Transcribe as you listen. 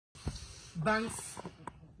banks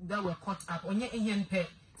that were caught up. On your pay.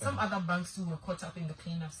 Some other banks too were caught up in the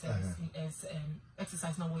cleanup service as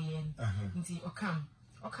exercise now way in. Nti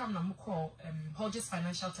Okam na mo call Hodges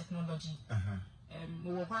Financial Technology.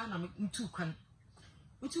 Mo wa na mtu kwan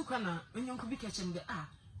na when you be catching the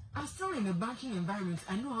I'm still in a banking environment.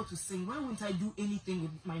 I know how to sing. Why wouldn't I do anything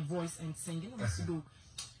with my voice and sing? You know what to do.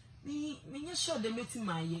 Me sure they met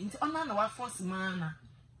my year. On our first man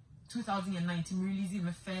 2019 releasing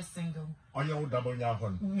my first single. Oh, you double your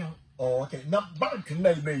yeah. Oh, okay. Now, bank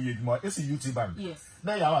name more. It's a YouTube bank. Yes.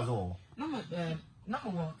 Now you are all. Number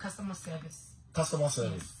one, customer service. Customer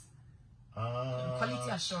service. Yes. Quality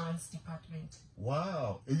assurance department.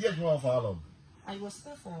 Wow. A year more for how long? I was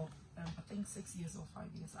there for I think 6 years or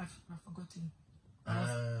 5 years. I've forgotten.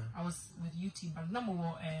 I was with UT bank. Number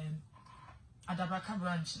one, Adabraka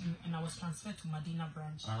branch, and I was transferred to Medina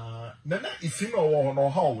branch. Then if you know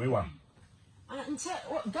how we were.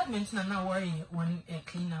 Government now worry when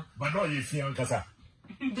clean up. But no, you feel Kasa.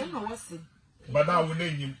 Don't know what's it. But now we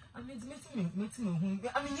name him. I mean, meeting.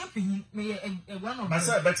 I mean, you pay one of my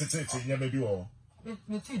side better take you maybe all.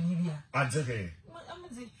 Meeting, I say,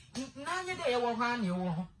 now you're one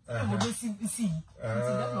you see.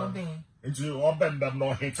 Into your bend them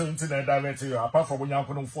no hate internet directly apart from when you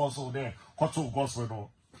couldn't force all there. What to gospel?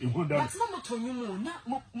 That's not to you,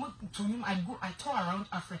 not to him. I tour around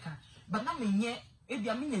Africa. But now me if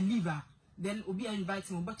I mean a liver, then Obi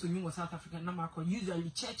inviting me back to New South Africa. Now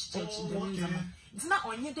usually church. It's not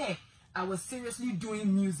on your day. I was seriously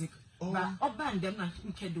doing music, but band them and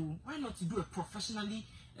can do. Why not to do a professionally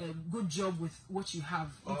good job with what you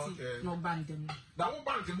have? No band them. That one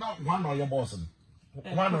band is not one or your boss.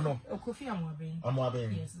 One or no? Kofi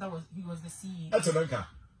Amwabe. Yes, he was the CEO. That's a banker.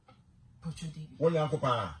 One uncle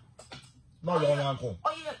pa. No, your uncle.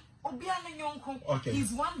 Oh yeah. Okay.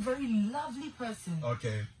 He's one very lovely person.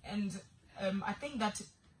 Okay. And I think that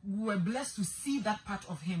we were blessed to see that part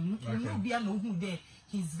of him. Okay.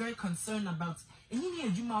 He's very concerned about.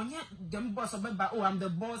 Oh, I'm the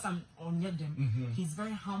boss. I'm on them. He's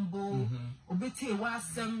very humble.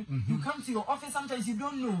 You come to your office sometimes you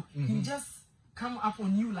don't know. He just come up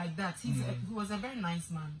on you like that. He was a very nice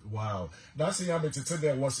man. Wow. That's the other thing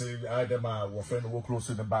there was either my friend who close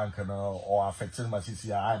to the bank or affecting my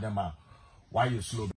CCI. Why you slow?